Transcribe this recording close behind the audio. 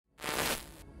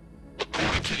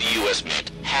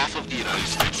half of the United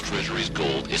States Treasury's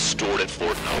gold is stored at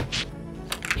Fort Knox.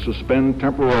 Suspend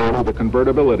temporarily the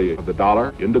convertibility of the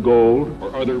dollar into gold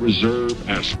or other reserve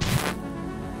assets.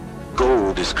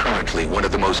 Gold is currently one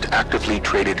of the most actively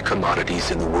traded commodities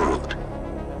in the world.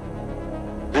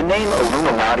 The name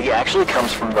Illuminati actually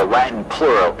comes from the Latin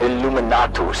plural,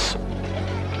 illuminatus.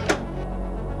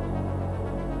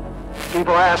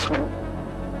 People ask me,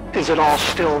 is it all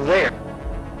still there?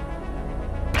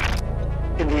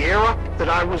 In the era that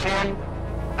I was in,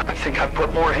 I think I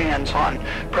put more hands on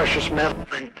precious metal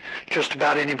than just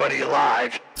about anybody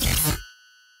alive.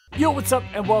 Yo, what's up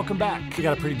and welcome back. We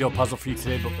got a pretty dope puzzle for you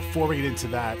today, but before we get into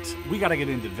that, we gotta get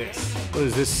into this. What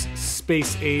is this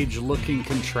space age looking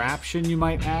contraption, you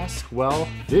might ask? Well,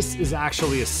 this is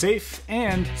actually a safe,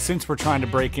 and since we're trying to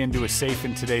break into a safe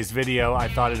in today's video, I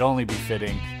thought it'd only be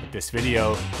fitting that this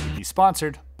video would be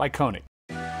sponsored by Koenig.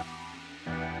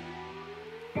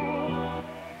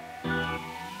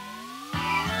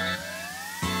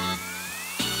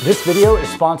 This video is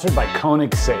sponsored by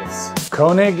Koenig Safes.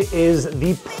 Koenig is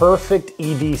the perfect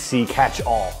EDC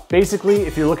catch-all. Basically,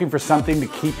 if you're looking for something to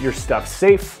keep your stuff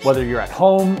safe, whether you're at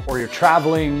home or you're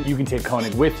traveling, you can take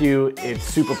Koenig with you. It's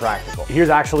super practical. Here's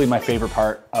actually my favorite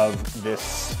part of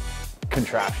this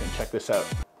contraption. Check this out.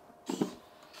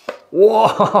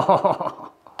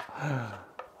 Whoa!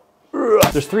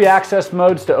 There's 3 access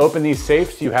modes to open these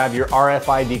safes. You have your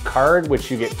RFID card,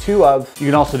 which you get 2 of. You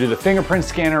can also do the fingerprint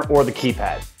scanner or the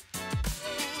keypad.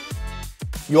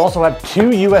 You also have 2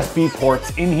 USB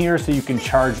ports in here so you can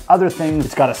charge other things.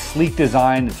 It's got a sleek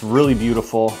design, it's really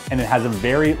beautiful, and it has a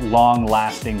very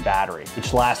long-lasting battery,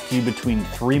 which lasts you between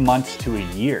 3 months to a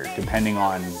year, depending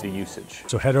on the usage.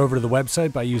 So head over to the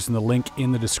website by using the link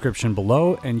in the description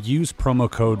below and use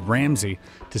promo code Ramsay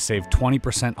to save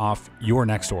 20% off your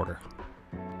next order.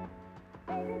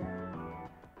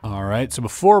 All right, so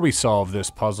before we solve this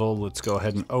puzzle, let's go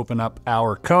ahead and open up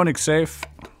our Koenig safe.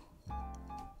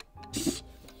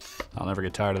 I'll never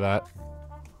get tired of that.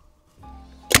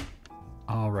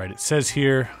 All right, it says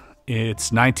here,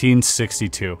 it's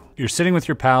 1962. You're sitting with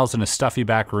your pals in a stuffy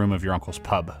back room of your uncle's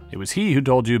pub. It was he who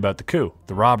told you about the coup,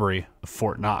 the robbery of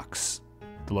Fort Knox,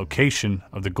 the location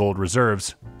of the gold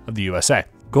reserves of the USA.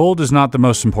 Gold is not the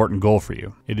most important goal for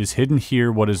you. It is hidden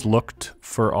here what is looked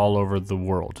for all over the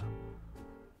world.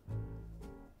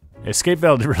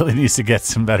 Escapewelt really needs to get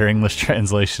some better English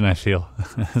translation, I feel.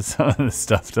 Some of this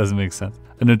stuff doesn't make sense.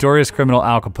 The notorious criminal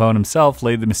Al Capone himself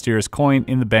laid the mysterious coin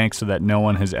in the bank so that no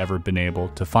one has ever been able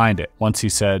to find it. Once he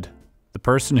said, "The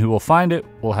person who will find it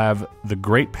will have the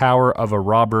great power of a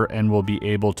robber and will be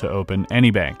able to open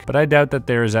any bank. But I doubt that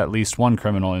there is at least one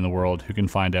criminal in the world who can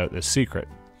find out this secret."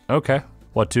 Okay.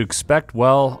 What to expect?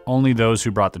 Well, only those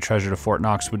who brought the treasure to Fort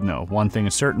Knox would know. One thing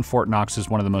is certain, Fort Knox is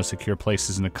one of the most secure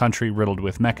places in the country, riddled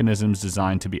with mechanisms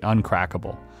designed to be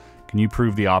uncrackable. Can you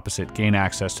prove the opposite, gain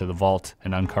access to the vault,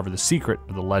 and uncover the secret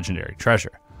of the legendary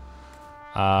treasure?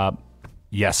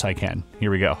 Yes, I can. Here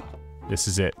we go. This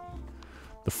is it.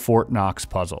 The Fort Knox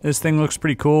puzzle. This thing looks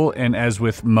pretty cool, and as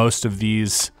with most of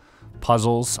these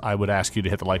puzzles, I would ask you to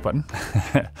hit the like button.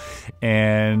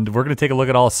 And we're gonna take a look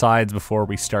at all sides before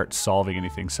we start solving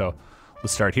anything. So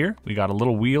let's start here. We got a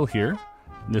little wheel here.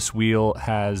 This wheel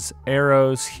has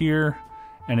arrows here,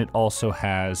 and it also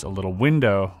has a little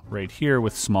window right here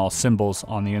with small symbols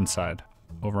on the inside.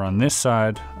 Over on this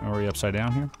side, are we upside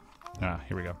down here?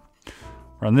 Here we go.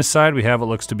 On this side, we have what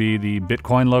looks to be the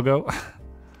Bitcoin logo.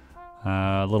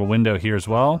 A little window here as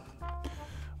well.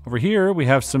 Over here, we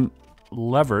have some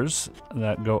levers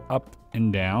that go up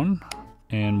and down,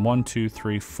 and 1, 2,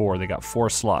 3, 4. They got 4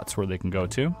 slots where they can go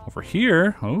to. Over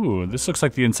here, oh, this looks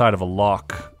like the inside of a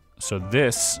lock. So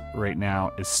this right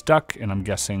now is stuck, and I'm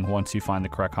guessing once you find the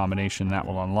correct combination, that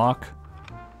will unlock.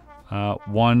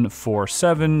 1, 4,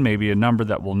 7, maybe a number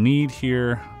that we'll need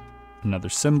here. Another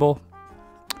symbol.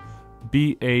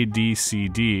 B, A, D, C,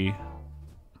 D.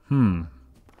 We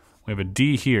have a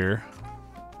D here.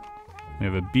 We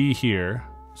have a B here.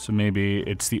 So maybe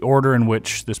it's the order in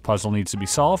which this puzzle needs to be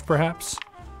solved, perhaps.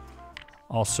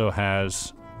 Also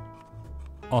has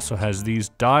these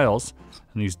dials,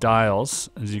 and these dials,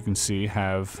 as you can see,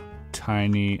 have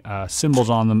tiny symbols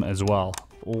on them as well.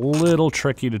 A little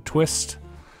tricky to twist.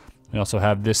 We also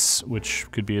have this, which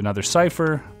could be another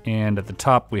cipher, and at the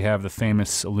top we have the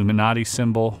famous Illuminati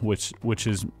symbol, which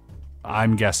is,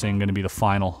 I'm guessing, going to be the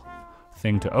final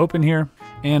thing to open here.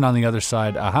 And on the other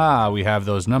side, aha, we have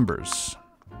those numbers.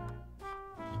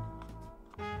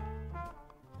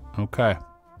 Okay,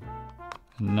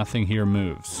 nothing here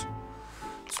moves.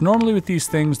 So normally with these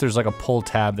things, there's like a pull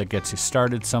tab that gets you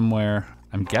started somewhere.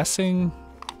 I'm guessing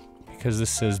because this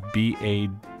says B, A,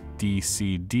 D,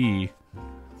 C, D,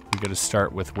 We got to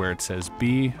start with where it says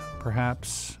B,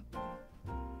 perhaps.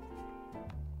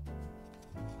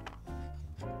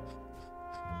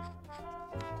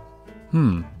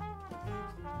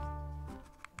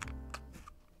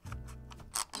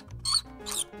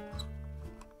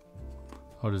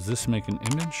 Oh, does this make an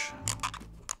image?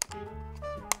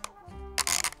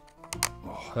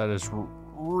 Oh, that is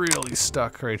really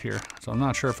stuck right here. So I'm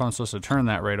not sure if I'm supposed to turn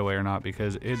that right away or not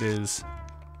because it is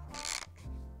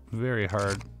very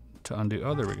hard to undo.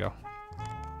 Oh, there we go.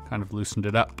 Kind of loosened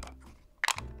it up.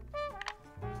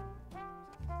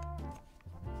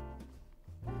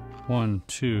 One,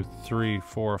 two, three,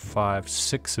 four, five,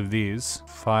 6 of these.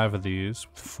 5 of these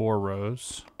with 4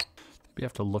 rows. Maybe you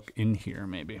have to look in here,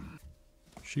 maybe.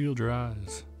 Shield your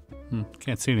eyes.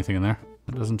 Can't see anything in there.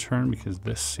 It doesn't turn because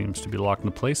this seems to be locked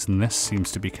into place and this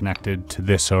seems to be connected to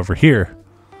this over here.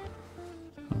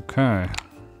 Okay.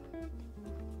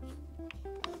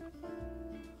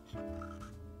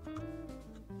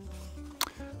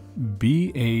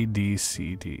 B, A, D,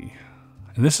 C, D.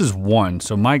 And this is 1,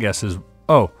 so my guess is,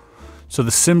 oh, so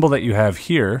the symbol that you have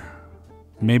here,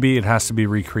 maybe it has to be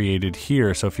recreated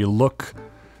here. So if you look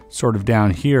sort of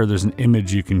down here, there's an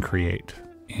image you can create.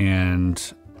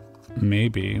 And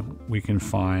maybe we can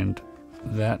find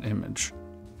that image.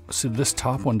 See, this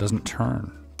top one doesn't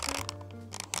turn.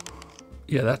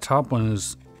 Yeah, that top one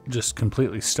is just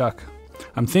completely stuck.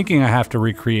 I'm thinking I have to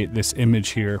recreate this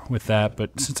image here with that,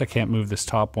 but since I can't move this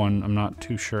top one, I'm not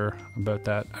too sure about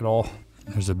that at all.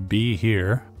 There's a B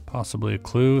here, possibly a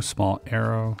clue, small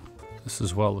arrow. This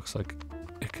as well looks like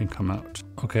it can come out.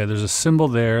 Okay, there's a symbol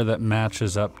there that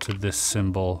matches up to this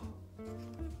symbol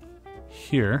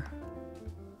here.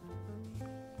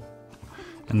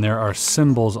 And there are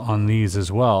symbols on these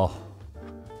as well.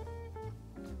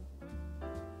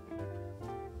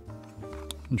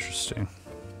 Interesting.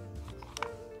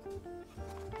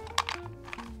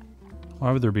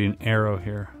 Why would there be an arrow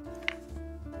here?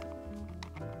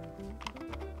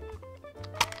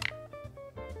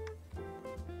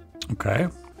 Okay,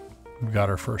 we've got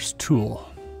our first tool.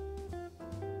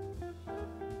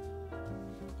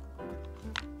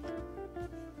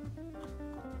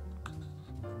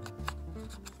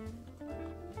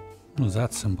 What is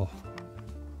that symbol?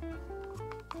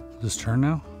 Does this turn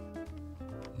now?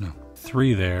 No.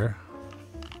 3 there.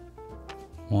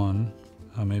 1.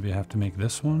 Maybe I have to make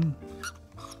this one.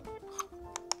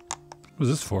 What is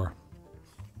this for?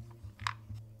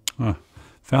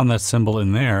 Found that symbol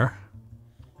in there.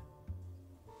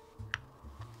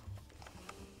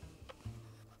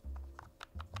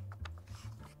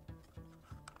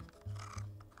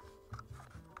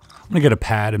 I'm gonna get a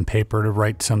pad and paper to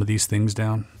write some of these things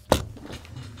down.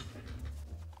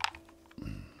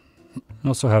 I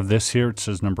also have this here. It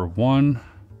says number 1.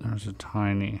 There's a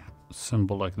tiny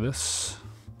symbol like this.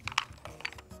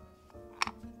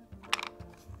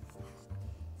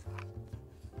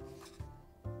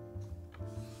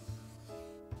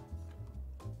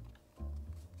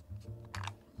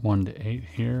 One to 8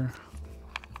 here.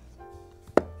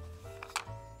 I don't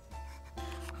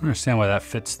understand why that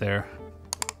fits there.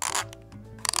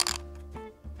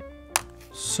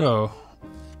 So,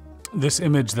 this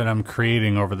image that I'm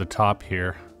creating over the top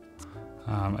here,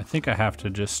 I think I have to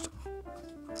just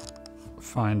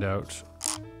find out,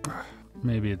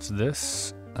 maybe it's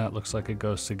this. That looks like it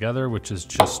goes together, which is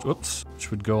just, oops, which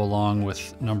would go along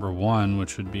with number 1,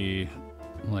 which would be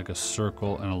like a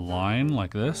circle and a line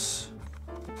like this.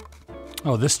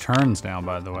 Oh, this turns now,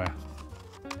 by the way.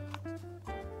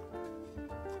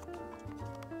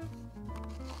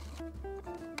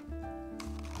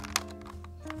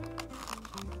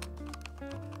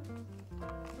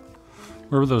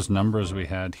 Where were those numbers we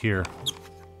had here?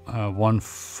 1,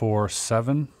 4,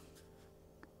 7.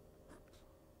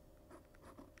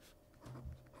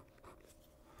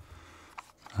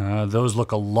 Those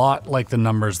look a lot like the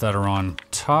numbers that are on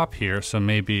top here, so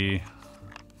maybe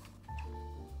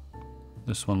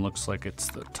this one looks like it's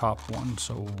the top one.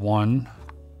 So 1,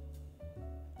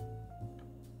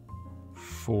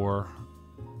 4,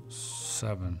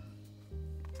 7.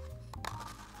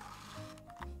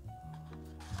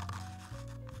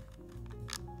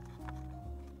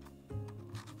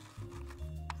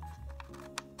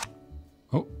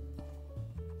 Oh,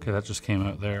 okay, that just came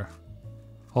out there.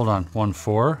 Hold on, 1,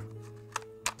 4.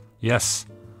 Yes.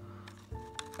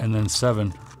 And then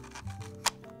 7.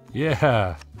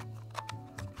 Yeah.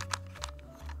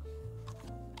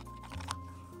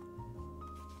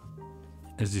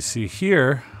 As you see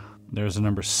here, there's a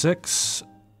number 6.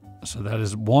 So that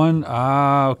is 1.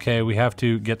 Okay, we have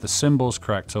to get the symbols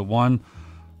correct. So 1,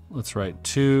 let's write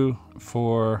 2,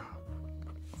 4,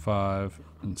 5,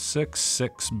 and 6,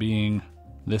 6 being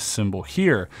this symbol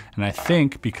here. And I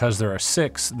think because there are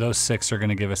 6, those 6 are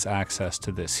gonna give us access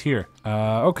to this here.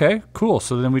 Okay, cool.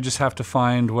 So then we just have to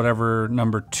find whatever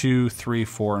number 2, 3,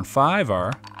 4, and 5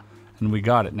 are, and we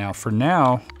got it. Now for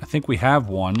now, I think we have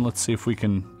 1. Let's see if we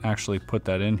can actually put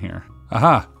that in here.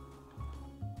 Aha,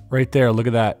 right there, look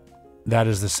at that. That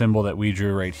is the symbol that we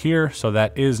drew right here. So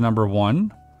that is number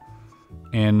 1.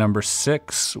 And number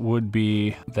 6 would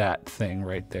be that thing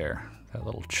right there, that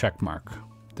little check mark,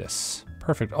 this.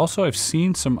 Perfect. Also, I've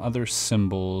seen some other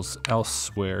symbols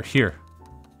elsewhere. Here.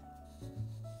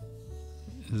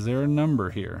 Is there a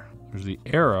number here? There's the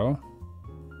arrow.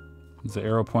 Is the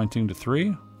arrow pointing to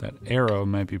 3? That arrow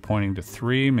might be pointing to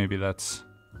 3. Maybe that's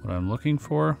what I'm looking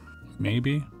for.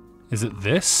 Maybe. Is it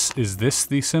this? Is this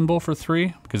the symbol for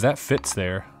 3? Because that fits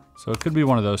there. So it could be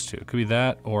one of those two. It could be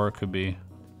that, or it could be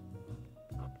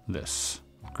this.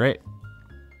 Great.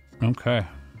 Okay.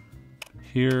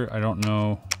 Here, I don't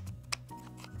know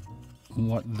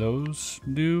what those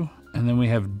do. And then we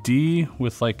have D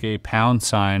with like a pound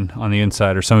sign on the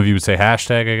inside, or some of you would say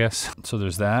hashtag, I guess. So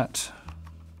there's that.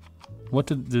 What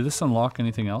did this unlock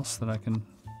anything else that I can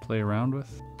play around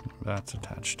with? That's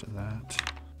attached to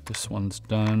that. This one's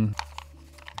done.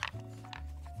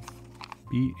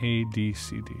 B, A, D,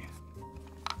 C, D.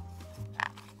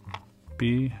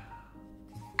 B.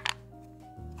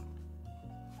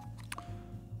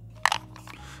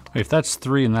 If that's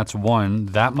 3 and that's 1,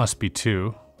 that must be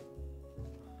 2.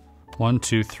 1,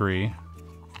 2, 3,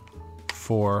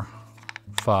 4,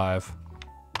 5,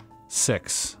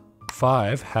 6.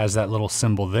 5 has that little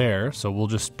symbol there, so we'll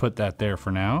just put that there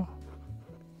for now.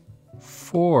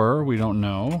 4, we don't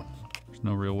know. There's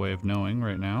no real way of knowing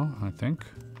right now, I think.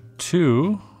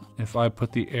 2, if I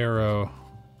put the arrow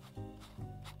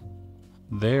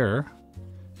there,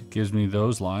 it gives me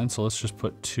those lines, so let's just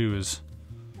put 2 as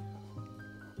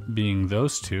being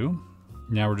those two.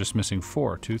 Now we're just missing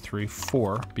 4. 2, 3,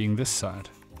 4 being this side.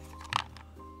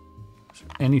 Is there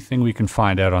anything we can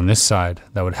find out on this side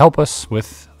that would help us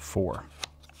with 4?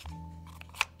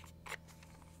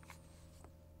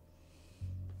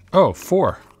 Oh,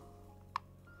 4.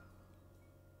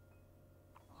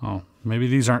 Oh, maybe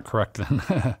these aren't correct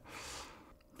then.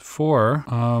 4,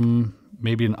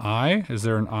 maybe an eye. Is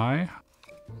there an eye?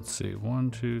 Let's see,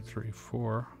 1, 2, 3,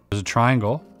 4. There's a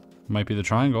triangle. Might be the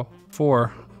triangle.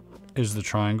 4 is the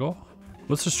triangle.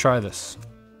 Let's just try this.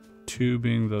 2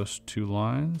 being those 2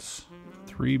 lines.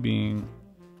 3 being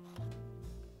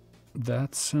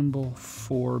that symbol.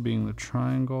 4 being the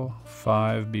triangle.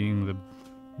 5 being the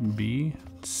B.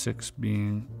 6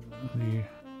 being the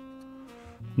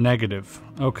negative.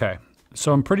 Okay.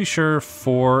 So I'm pretty sure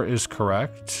 4 is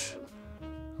correct.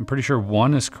 I'm pretty sure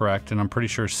 1 is correct, and I'm pretty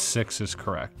sure 6 is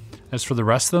correct. As for the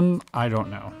rest of them, I don't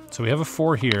know. So we have a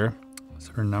 4 here. Is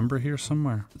there a number here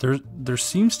somewhere? There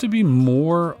seems to be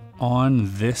more on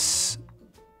this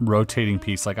rotating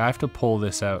piece. Like I have to pull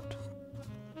this out.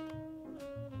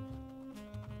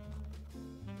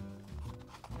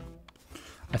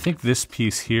 I think this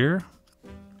piece here.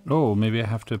 Oh, maybe I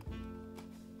have to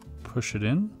push it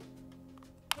in?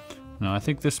 No, I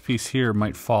think this piece here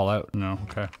might fall out. No,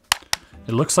 okay.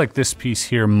 It looks like this piece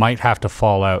here might have to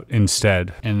fall out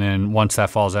instead. And then once that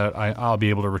falls out, I'll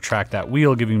be able to retract that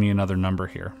wheel, giving me another number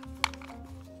here.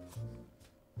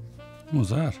 What was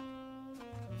that?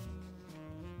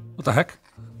 What the heck?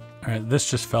 All right, this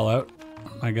just fell out.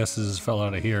 My guess is it fell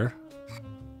out of here.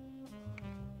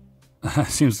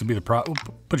 Seems to be the problem.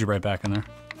 Put you right back in there.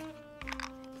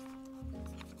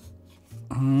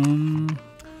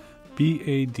 B,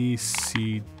 A, D,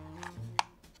 C,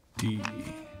 D.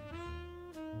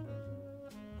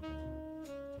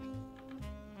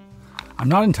 I'm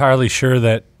not entirely sure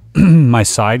that my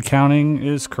side counting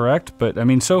is correct, but I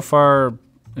mean, so far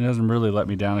it hasn't really let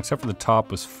me down, except for the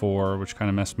top was 4, which kind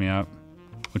of messed me up,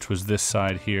 which was this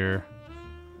side here.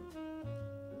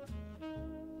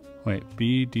 Wait,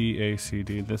 B, D, A, C,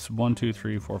 D. This 1, 2,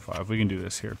 3, 4, 5. We can do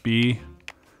this here. B.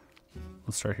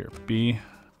 Let's start here. B,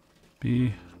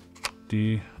 B,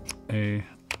 D, A,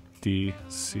 D,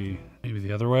 C. Maybe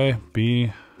the other way.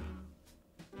 B,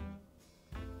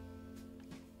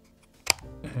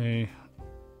 A.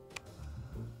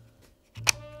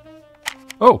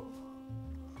 Oh,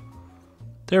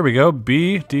 there we go.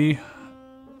 B, D,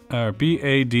 B,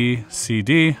 A, D, C,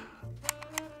 D.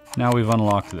 Now we've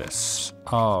unlocked this.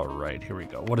 All right, here we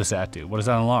go. What does that do? What does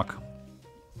that unlock?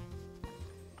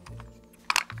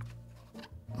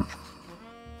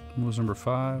 What was number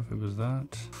 5? It was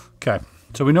that. Okay,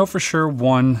 so we know for sure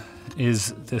 1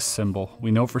 is this symbol.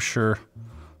 We know for sure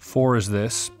 4 is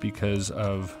this because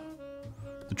of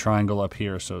the triangle up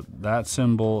here. So that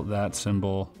symbol, that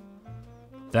symbol,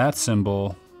 that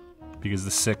symbol, because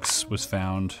the 6 was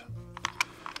found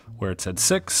where it said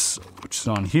 6, which is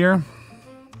on here.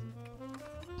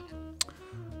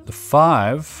 The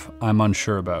 5, I'm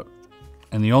unsure about.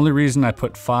 And the only reason I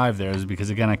put 5 there is because,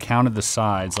 again, I counted the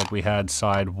sides. Like we had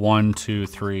side 1, 2,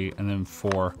 3, and then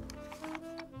 4.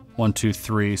 1, 2,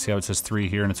 3. See how it says 3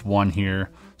 here and it's 1 here.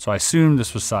 So I assumed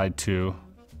this was side 2.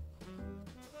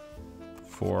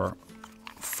 4,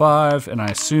 5, and I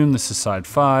assume this is side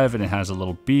 5, and it has a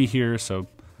little B here. So,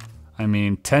 I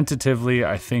mean, tentatively,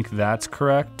 I think that's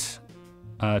correct.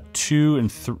 2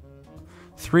 and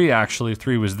 3, actually.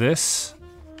 3 was this,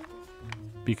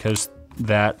 because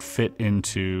that fit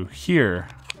into here.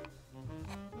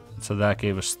 So that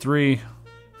gave us 3.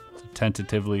 So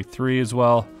tentatively 3 as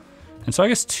well. And so I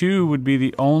guess 2 would be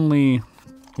the only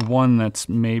one that's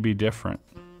maybe different.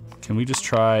 Can we just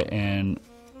try and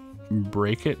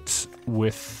break it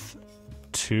with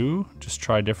 2? Just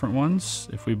try different ones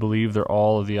if we believe they're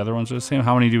all of the other ones are the same.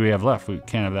 How many do we have left? We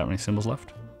can't have that many symbols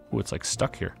left. Oh, it's like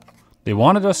stuck here. They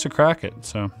wanted us to crack it,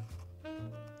 so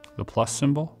the plus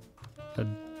symbol. That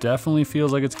definitely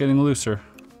feels like it's getting looser.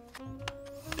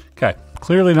 Okay,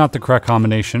 clearly not the correct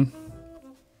combination.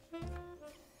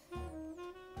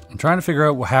 I'm trying to figure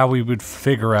out how we would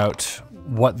figure out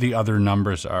what the other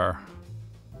numbers are.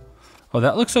 Oh,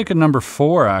 that looks like a number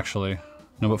 4, actually.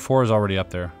 No, but 4 is already up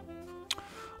there.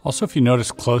 Also, if you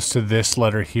notice close to this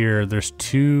letter here, there's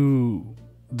 2...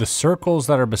 The circles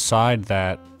that are beside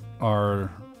that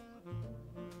are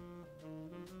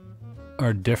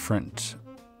different.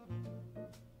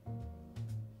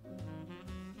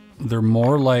 They're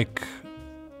more like...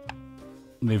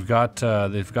 They've got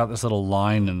this little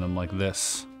line in them like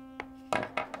this.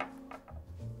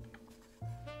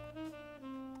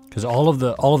 Because all of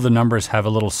the numbers have a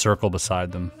little circle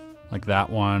beside them, like that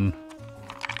one.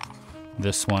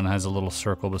 This one has a little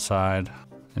circle beside,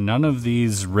 and none of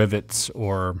these rivets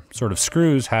or sort of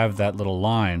screws have that little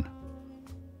line.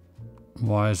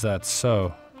 Why is that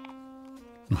so?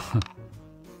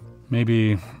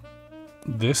 Maybe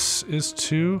this is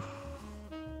 2.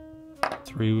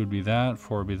 3 would be that.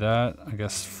 4 would be that. I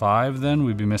guess 5 then.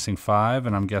 We'd be missing 5,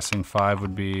 and I'm guessing 5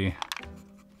 would be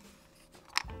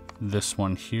this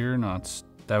one here.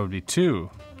 That would be 2.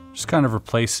 Just kind of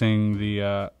replacing the,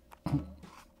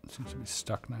 it seems to be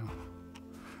stuck now.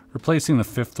 Replacing the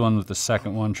 5th one with the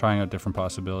 2nd one, trying out different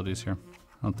possibilities here.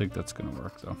 I don't think that's gonna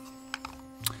work though.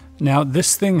 Now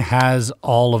this thing has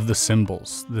all of the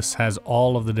symbols. This has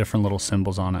all of the different little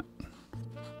symbols on it.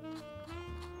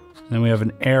 And then we have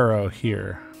an arrow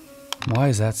here. Why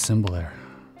is that symbol there?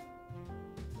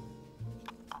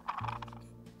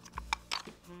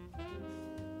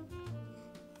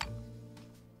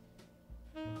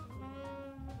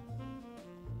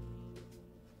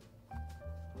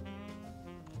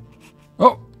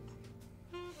 Oh,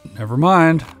 never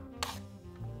mind.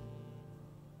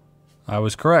 I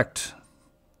was correct.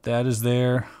 That is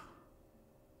there.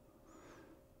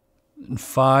 And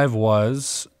 5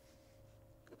 was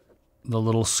the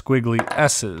little squiggly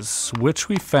S's, which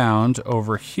we found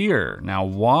over here. Now,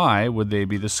 why would they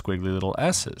be the squiggly little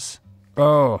S's?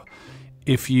 Oh,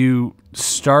 if you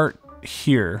start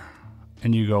here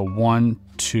and you go 1,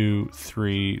 2,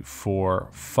 3, 4,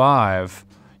 5,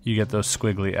 you get those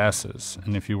squiggly S's.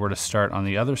 And if you were to start on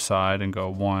the other side and go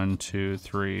 1, 2,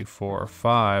 3, 4,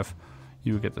 5,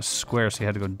 you would get the square, so you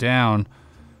had to go down.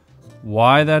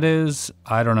 Why that is,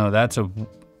 I don't know.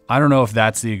 I don't know if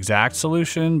that's the exact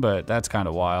solution, but that's kind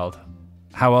of wild.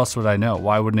 How else would I know?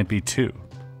 Why wouldn't it be 2?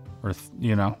 Or,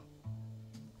 you know,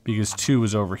 because 2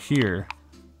 was over here.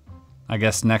 I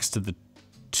guess next to the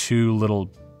 2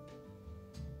 little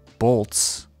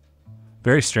bolts.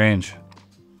 Very strange.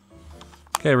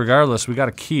 Okay, regardless, we got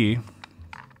a key.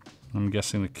 I'm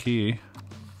guessing the key,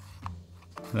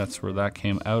 that's where that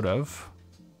came out of.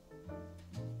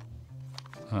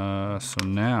 So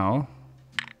now,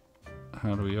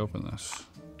 how do we open this?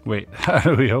 Wait, how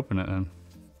do we open it then?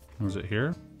 Was it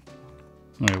here?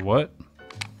 Wait, what?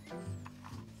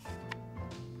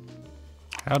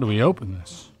 How do we open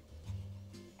this?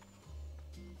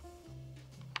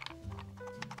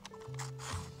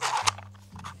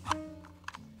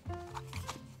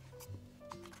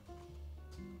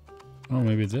 Oh,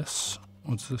 maybe this?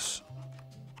 What's this?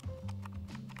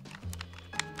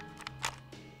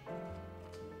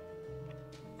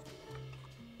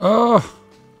 Oh!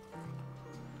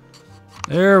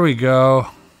 There we go.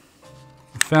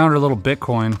 Found our little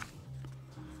Bitcoin.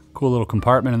 Cool little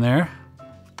compartment in there.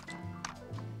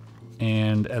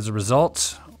 And as a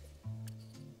result,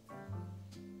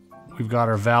 we've got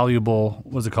our valuable,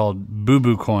 what's it called?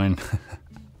 Boo-boo coin.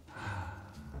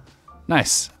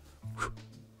 Nice. Yeah.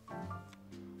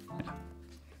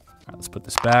 Right, let's put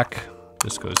this back.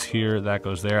 This goes here, that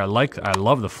goes there. I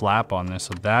love the flap on this,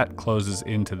 so that closes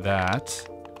into that.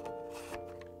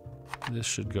 This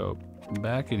should go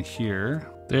back in here.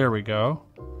 There we go.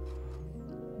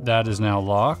 That is now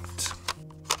locked.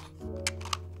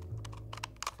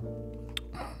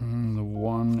 And the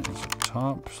one is up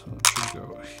top, so that should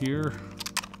go here.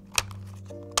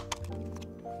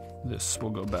 This will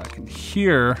go back in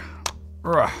here.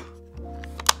 Ugh.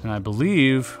 And I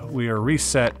believe we are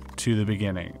reset to the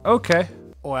beginning. Okay.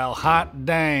 Well, hot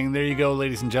dang. There you go,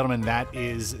 ladies and gentlemen. That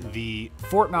is the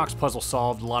Fort Knox puzzle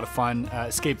solved. A lot of fun.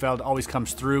 Escapewelt always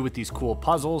comes through with these cool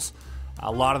puzzles.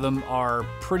 A lot of them are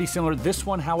pretty similar. This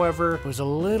one, however, was a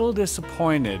little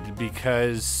disappointed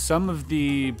because some of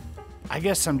the, I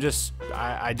guess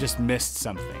I just missed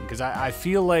something. Because I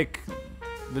feel like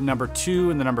the number 2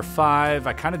 and the number 5,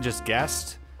 I kind of just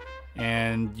guessed.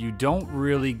 And you don't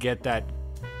really get that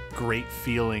great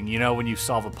feeling, you know, when you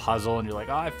solve a puzzle and you're like,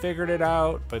 oh, I figured it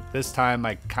out. But this time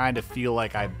I kind of feel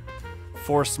like I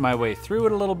forced my way through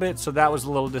it a little bit, so that was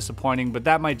a little disappointing. But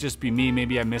that might just be me.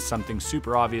 Maybe I missed something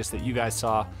super obvious that you guys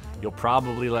saw. You'll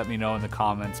probably let me know in the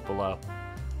comments below.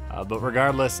 But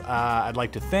regardless, I'd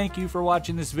like to thank you for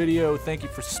watching this video. Thank you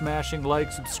for smashing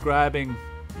like, subscribing,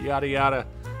 yada yada.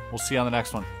 We'll see you on the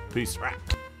next one. Peace.